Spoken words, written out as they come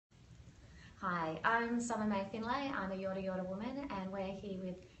Hi, I'm Summer May Finlay. I'm a Yorta Yorta woman, and we're here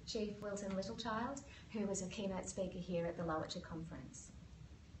with Chief Wilton Littlechild, who was a keynote speaker here at the Littlechild conference.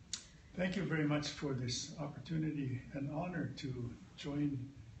 Thank you very much for this opportunity and honor to join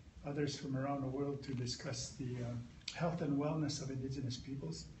others from around the world to discuss the health and wellness of Indigenous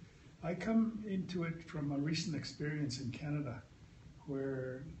peoples. I come into it from a recent experience in Canada,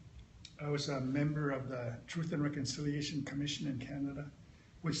 where I was a member of the Truth and Reconciliation Commission in Canada,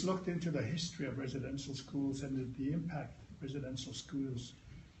 which looked into the history of residential schools and the impact residential schools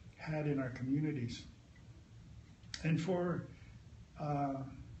had in our communities. And for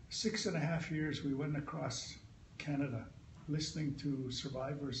 6.5 years, we went across Canada listening to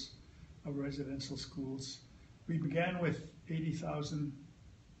survivors of residential schools. We began with 80,000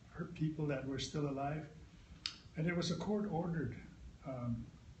 people that were still alive, and it was a court-ordered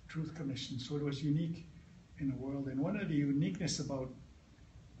Truth Commission, so it was unique in the world. And one of the uniqueness about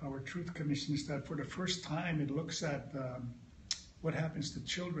our Truth Commission is that for the first time it looks at what happens to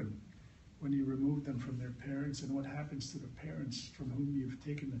children when you remove them from their parents, and what happens to the parents from whom you've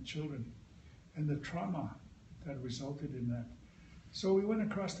taken the children, and the trauma that resulted in that. So we went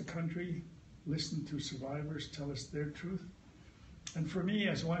across the country, listened to survivors tell us their truth. And for me,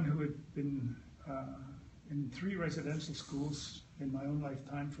 as one who had been in 3 residential schools in my own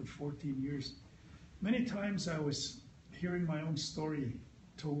lifetime for 14 years, many times I was hearing my own story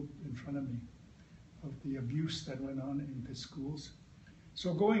told in front of me of the abuse that went on in the schools.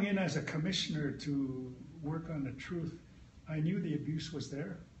 So going in as a commissioner to work on the truth, I knew the abuse was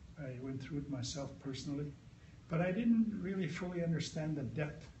there. I went through it myself personally, but I didn't really fully understand the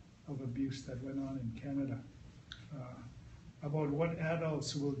depth of abuse that went on in Canada, about what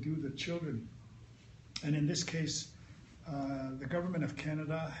adults will do to children. And in this case, the government of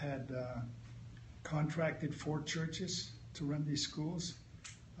Canada had contracted 4 churches to run these schools.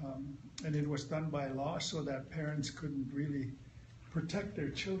 And it was done by law so that parents couldn't really protect their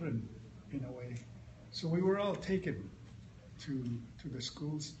children in a way. So we were all taken to the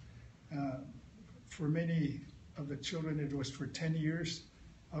schools. For many of the children, it was for 10 years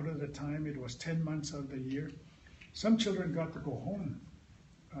out of the time. It was 10 months out of the year. Some children got to go home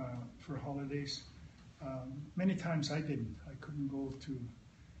for holidays. Many times I didn't. I couldn't go to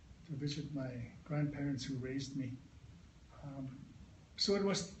visit my grandparents who raised me. So it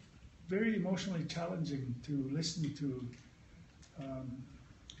was very emotionally challenging to listen to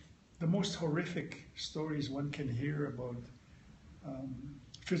the most horrific stories one can hear about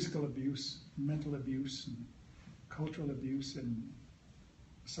physical abuse, mental abuse, and cultural abuse, and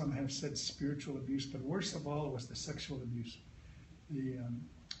some have said spiritual abuse, but worst of all was the sexual abuse.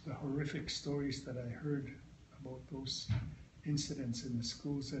 The horrific stories that I heard about those incidents in the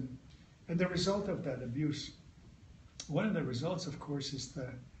schools, and the result of that abuse. One of the results, of course, is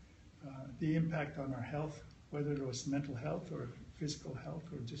the impact on our health, whether it was mental health or physical health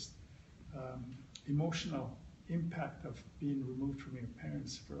or just emotional impact of being removed from your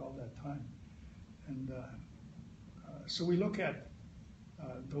parents for all that time. And so we look at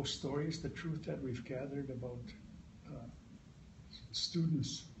those stories, the truth that we've gathered about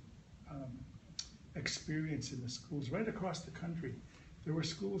students' experience in the schools right across the country. There were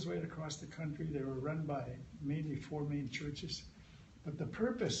schools right across the country. They were run by mainly 4 main churches. But the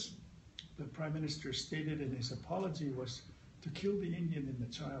purpose, the Prime Minister stated in his apology, was to kill the Indian in the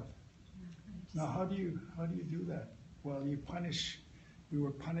child. Now, how do you do that? Well, you punish. We were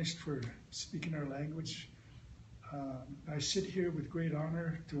punished for speaking our language. I sit here with great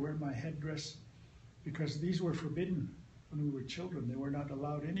honor to wear my headdress because these were forbidden when we were children. They were not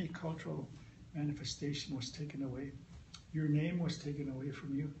allowed. Any cultural manifestation was taken away. Your name was taken away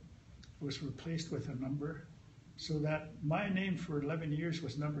from you. It was replaced with a number, so that my name for 11 years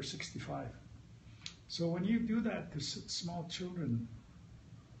was number 65. So when you do that to small children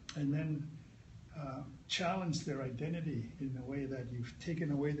and then challenge their identity in a way that you've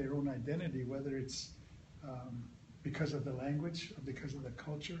taken away their own identity, whether it's because of the language or because of the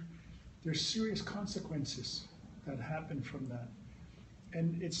culture, there's serious consequences that happen from that.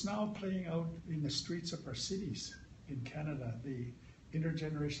 And it's now playing out in the streets of our cities in Canada, the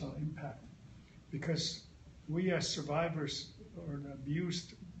intergenerational impact, because we as survivors or the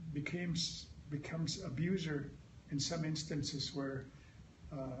abused becomes abuser in some instances where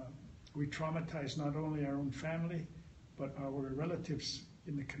we traumatize not only our own family, but our relatives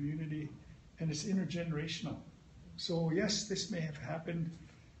in the community, and it's intergenerational. So yes, this may have happened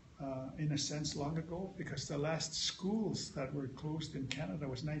in a sense long ago, because the last schools that were closed in Canada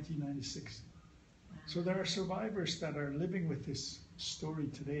was 1996. So there are survivors that are living with this story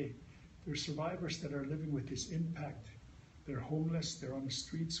today. There are survivors that are living with this impact they're homeless, they're on the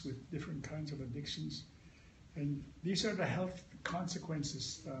streets with different kinds of addictions. And these are the health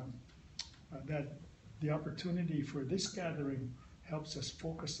consequences that the opportunity for this gathering helps us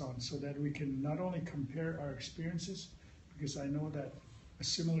focus on, so that we can not only compare our experiences, because I know that a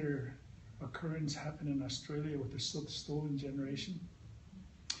similar occurrence happened in Australia with the stolen generation,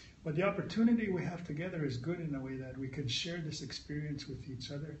 but the opportunity we have together is good in a way that we can share this experience with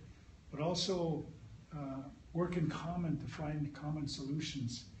each other, but also work in common to find common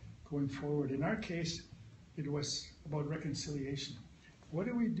solutions going forward. In our case, it was about reconciliation. What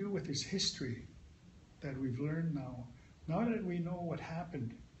do we do with this history that we've learned now? Now that we know what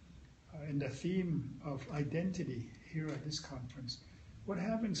happened, and the theme of identity here at this conference, what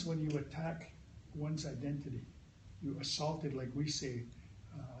happens when you attack one's identity? You assault it, like we say,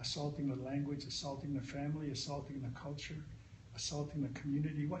 assaulting the language, assaulting the family, assaulting the culture, assaulting the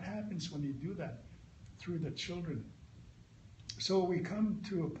community. What happens when you do that through the children? So we come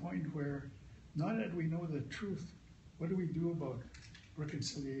to a point where, now that we know the truth, what do we do about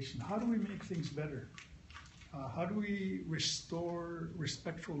reconciliation? How do we make things better? How do we restore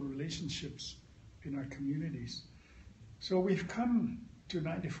respectful relationships in our communities? So we've come to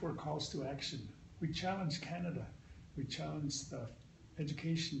 94 calls to action. We challenge Canada. We challenge the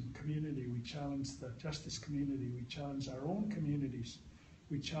education community. We challenge the justice community. We challenge our own communities.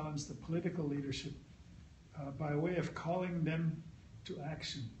 We challenge the political leadership by way of calling them to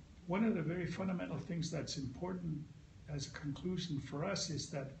action. One of the very fundamental things that's important as a conclusion for us is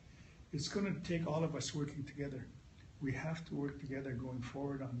that it's going to take all of us working together. We have to work together going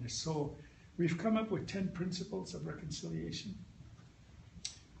forward on this. So we've come up with 10 principles of reconciliation.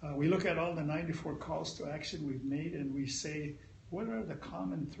 We look at all the 94 calls to action we've made, and we say, what are the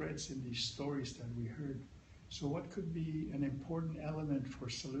common threads in these stories that we heard? So what could be an important element for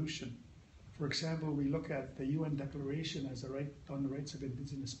solution? For example, we look at the UN Declaration as on the rights of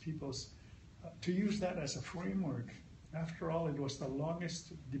Indigenous peoples, to use that as a framework. After all, it was the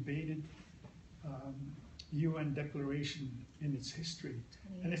longest debated UN declaration in its history.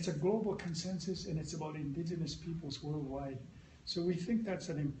 And it's a global consensus, and it's about Indigenous peoples worldwide. So we think that's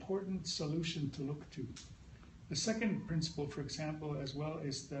an important solution to look to. The second principle, for example, as well,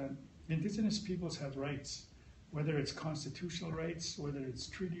 is that Indigenous peoples have rights, whether it's constitutional rights, whether it's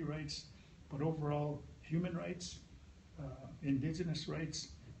treaty rights, but overall human rights, Indigenous rights,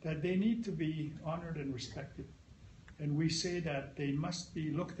 that they need to be honored and respected. And we say that they must be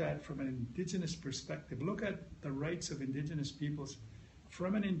looked at from an Indigenous perspective. Look at the rights of Indigenous peoples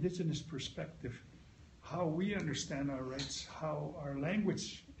from an Indigenous perspective, how we understand our rights, how our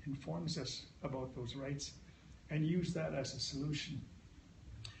language informs us about those rights, and use that as a solution.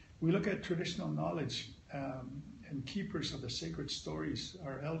 We look at traditional knowledge and keepers of the sacred stories,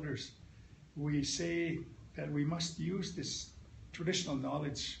 our elders. We say that we must use this traditional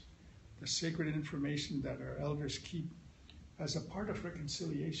knowledge, the sacred information that our elders keep, as a part of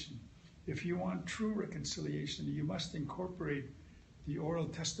reconciliation. If you want true reconciliation, you must incorporate the oral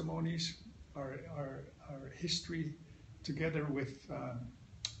testimonies, our history, together with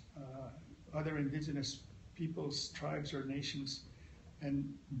other Indigenous peoples, tribes, or nations,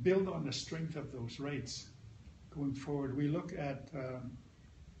 and build on the strength of those rights going forward. We look at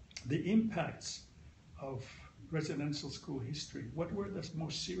the impacts of residential school history. What were the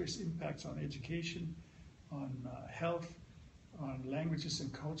most serious impacts on education, on health, on languages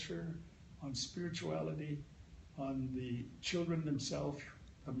and culture, on spirituality, on the children themselves,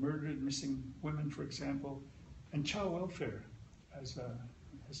 the murdered, missing women, for example, and child welfare as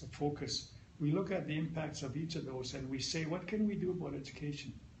a focus. We look at the impacts of each of those, and we say, what can we do about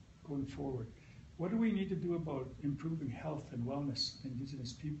education going forward? What do we need to do about improving health and wellness of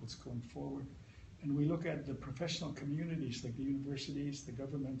Indigenous peoples going forward? And we look at the professional communities, like the universities, the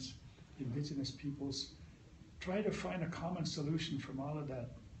governments, Indigenous peoples, try to find a common solution from all of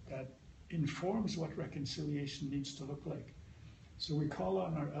that that informs what reconciliation needs to look like. So we call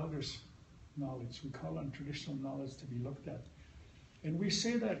on our elders' knowledge, we call on traditional knowledge to be looked at. And we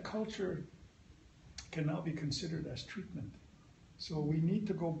say that culture can now be considered as treatment. So we need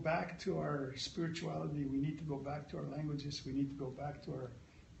to go back to our spirituality, we need to go back to our languages, we need to go back to our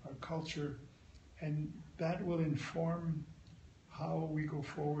culture, and that will inform how we go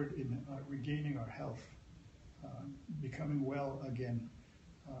forward in regaining our health, becoming well again.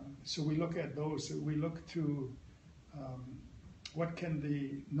 So we look at those, we look to what can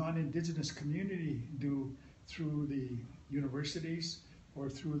the non-Indigenous community do through the universities or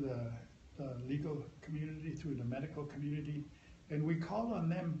through the legal community, through the medical community. And we call on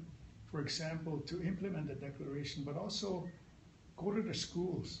them, for example, to implement the declaration, but also go to the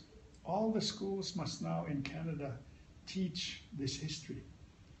schools. All the schools must now in Canada teach this history.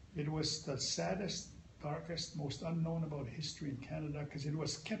 It was the saddest, darkest, most unknown about history in Canada because it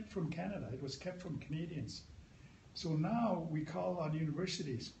was kept from Canada. It was kept from Canadians. So now we call on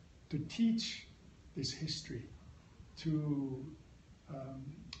universities to teach this history to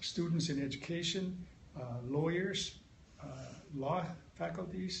students in education, lawyers, law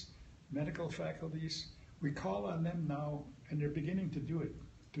faculties, medical faculties. We call on them now, and they're beginning to do it,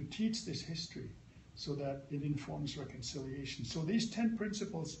 to teach this history so that it informs reconciliation. So these 10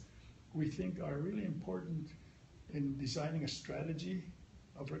 principles we think are really important in designing a strategy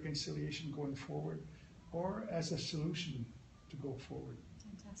of reconciliation going forward, or as a solution to go forward.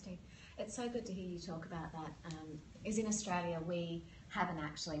 Fantastic. It's so good to hear you talk about that. Is in Australia, we haven't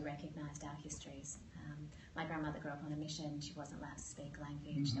actually recognised our histories. My grandmother grew up on a mission. She wasn't allowed to speak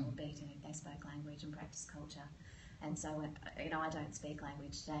language. They were beaten if they spoke language and practiced culture. And so, I don't speak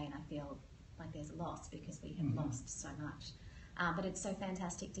language today, and I feel like there's a loss because we have lost so much. But it's so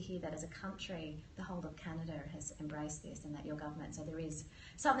fantastic to hear that as a country, the whole of Canada has embraced this, and that your government, so there is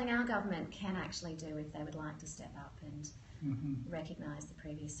something our government can actually do if they would like to step up and recognise the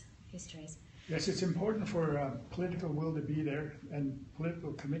previous histories. Yes, it's important for political will to be there and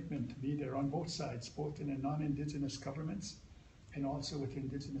political commitment to be there on both sides, both in the non-Indigenous governments and also with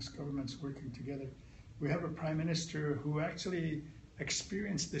Indigenous governments working together. We have a Prime Minister who actually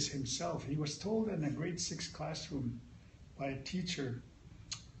experienced this himself. He was told in a grade 6 classroom by a teacher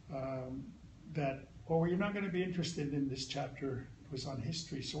that, oh, you're not going to be interested in this chapter. It was on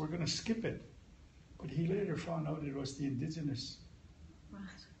history, so we're going to skip it. But he later found out it was the Indigenous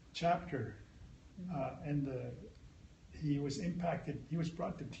chapter, and he was impacted. He was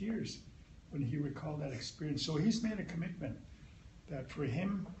brought to tears when he recalled that experience. So he's made a commitment that for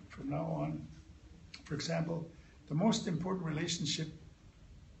him, from now on, for example, the most important relationship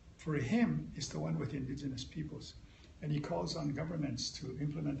for him is the one with Indigenous peoples. And he calls on governments to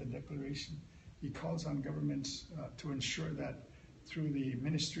implement the declaration. He calls on governments to ensure that through the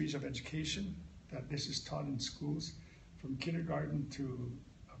ministries of education, that this is taught in schools, from kindergarten to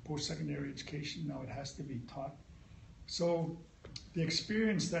post-secondary education. Now it has to be taught. So the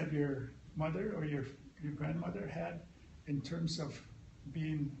experience that your mother or your grandmother had in terms of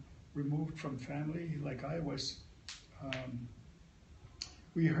being removed from family, like I was,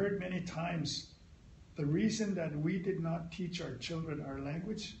 we heard many times the reason that we did not teach our children our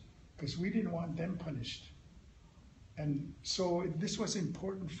language because we didn't want them punished. And so this was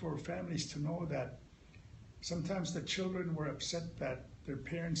important for families to know that sometimes the children were upset that their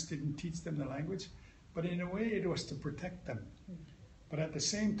parents didn't teach them the language, but in a way it was to protect them. But at the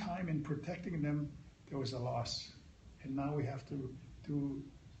same time, in protecting them, there was a loss. And now we have to do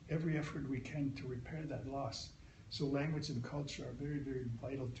every effort we can to repair that loss. So language and culture are very, very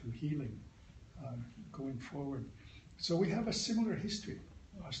vital to healing going forward. So we have a similar history,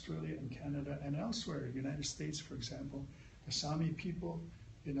 Australia and Canada and elsewhere, United States, for example. The Sami people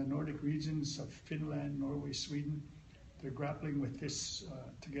in the Nordic regions of Finland, Norway, Sweden, they're grappling with this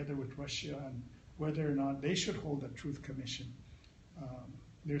together with Russia and whether or not they should hold a truth commission.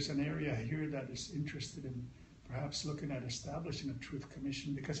 There's an area here that is interested in perhaps looking at establishing a truth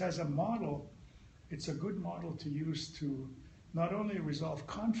commission because as a model, it's a good model to use to not only resolve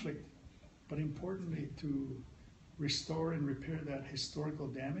conflict, but importantly to restore and repair that historical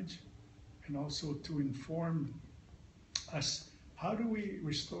damage and also to inform us, how do we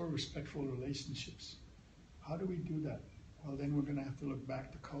restore respectful relationships? How do we do that? Well, then we're going to have to look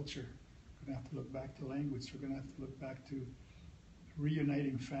back to culture. We're going to have to look back to language. We're going to have to look back to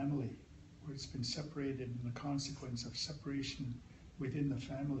reuniting family, where it's been separated and the consequence of separation within the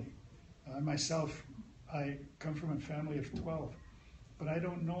family. Myself, I come from a family of 12, but I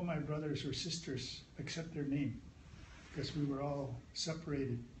don't know my brothers or sisters except their name because we were all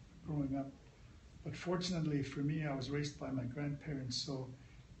separated growing up. But fortunately for me, I was raised by my grandparents, so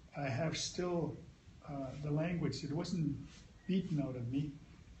I have still the language. It wasn't beaten out of me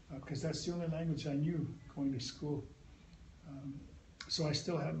because that's the only language I knew going to school. So I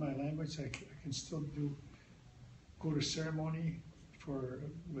still have my language. I can still go to ceremony for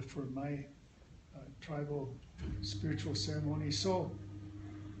my tribal spiritual ceremony. So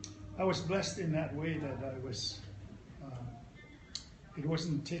I was blessed in that way that I was, it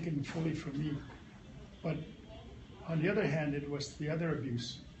wasn't taken fully from me. But on the other hand, it was the other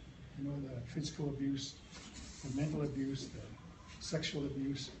abuse, you know, the physical abuse, the mental abuse, the sexual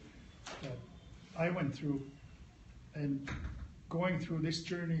abuse that I went through. And going through this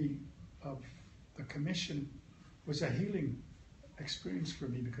journey of the commission was a healing experience for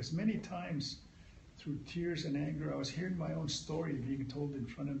me because many times through tears and anger, I was hearing my own story being told in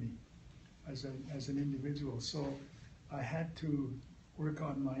front of me as an individual. So I had to work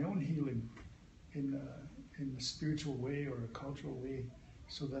on my own healing in a spiritual way or a cultural way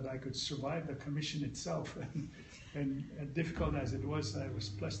so that I could survive the commission itself. And difficult as it was, I was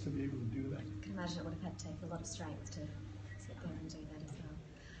blessed to be able to do that. I can imagine it would have had to take a lot of strength to sit there and do that as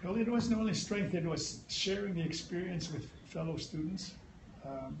well. Well, it wasn't only strength, it was sharing the experience with fellow students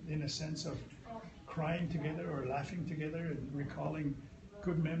in a sense of crying together or laughing together and recalling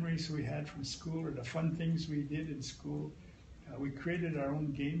good memories we had from school or the fun things we did in school. We created our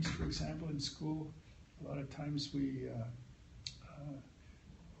own games, for example, in school. A lot of times we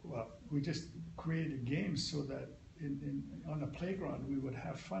just created games so that on the playground we would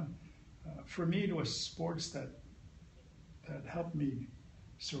have fun. For me, it was sports that helped me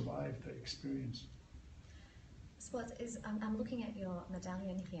survive the experience. Sports is, I'm looking at your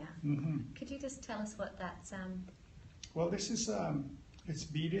medallion here. Mm-hmm. Could you just tell us what that's... Well, this is, it's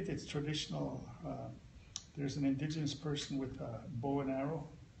beaded, it's traditional. There's an indigenous person with a bow and arrow,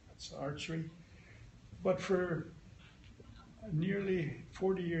 it's archery. But for nearly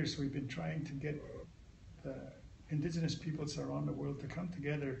 40 years, we've been trying to get the indigenous peoples around the world to come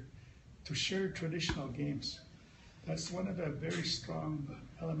together to share traditional games. That's one of the very strong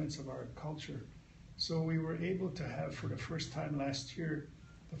elements of our culture. So we were able to have, for the first time last year,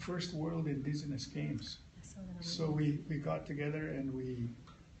 the first World Indigenous Games. So we got together and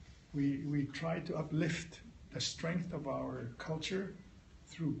we tried to uplift the strength of our culture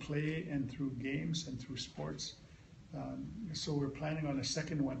through play and through games and through sports. So we're planning on a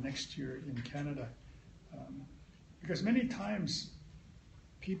second one next year in Canada. Because many times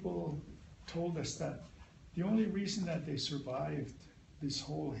people told us that the only reason that they survived this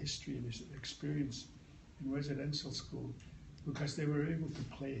whole history, this experience in residential school, because they were able to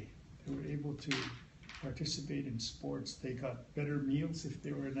play. They were able to participate in sports. They got better meals if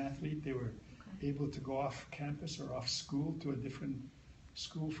they were an athlete. They were able to go off campus or off school to a different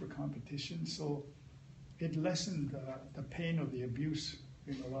school for competition. So it lessened the pain of the abuse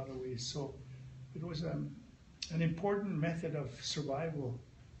in a lot of ways. So it was an important method of survival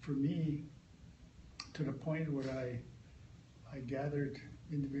for me, to the point where I gathered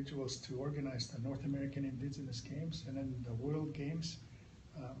individuals to organize the North American Indigenous Games and then the World Games.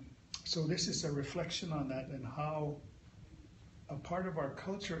 So this is a reflection on that and how a part of our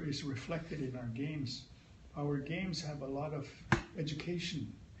culture is reflected in our games. Our games have a lot of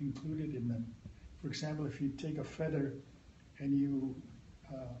education included in them. For example, if you take a feather and you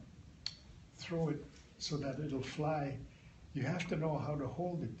throw it so that it'll fly, you have to know how to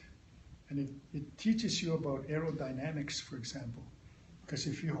hold it. And it teaches you about aerodynamics, for example. Because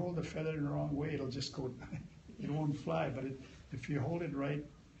if you hold the feather in the wrong way, it'll just go, it won't fly. But if you hold it right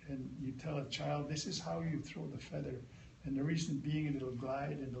and you tell a child, this is how you throw the feather, and the reason being it'll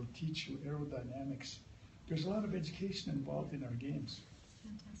glide and it'll teach you aerodynamics. There's a lot of education involved in our games.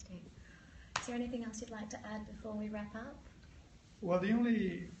 Fantastic. Is there anything else you'd like to add before we wrap up? Well, the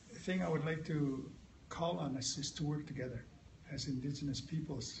only thing I would like to call on us is to work together as Indigenous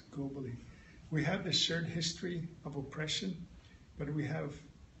peoples globally. We have this shared history of oppression, but we have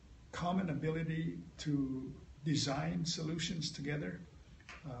common ability to design solutions together.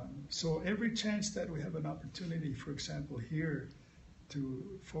 So every chance that we have an opportunity, for example, here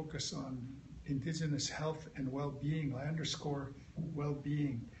to focus on Indigenous health and well-being, I underscore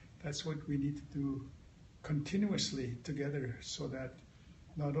well-being, that's what we need to do continuously together, so that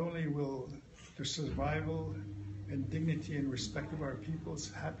not only will the survival and dignity and respect of our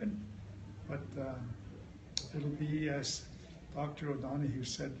peoples happen, but it'll be, as Dr. O'Donoghue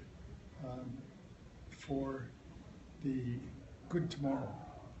said, for the good tomorrow.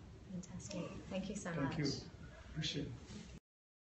 Fantastic. Thank you so much. Thank you. Appreciate it.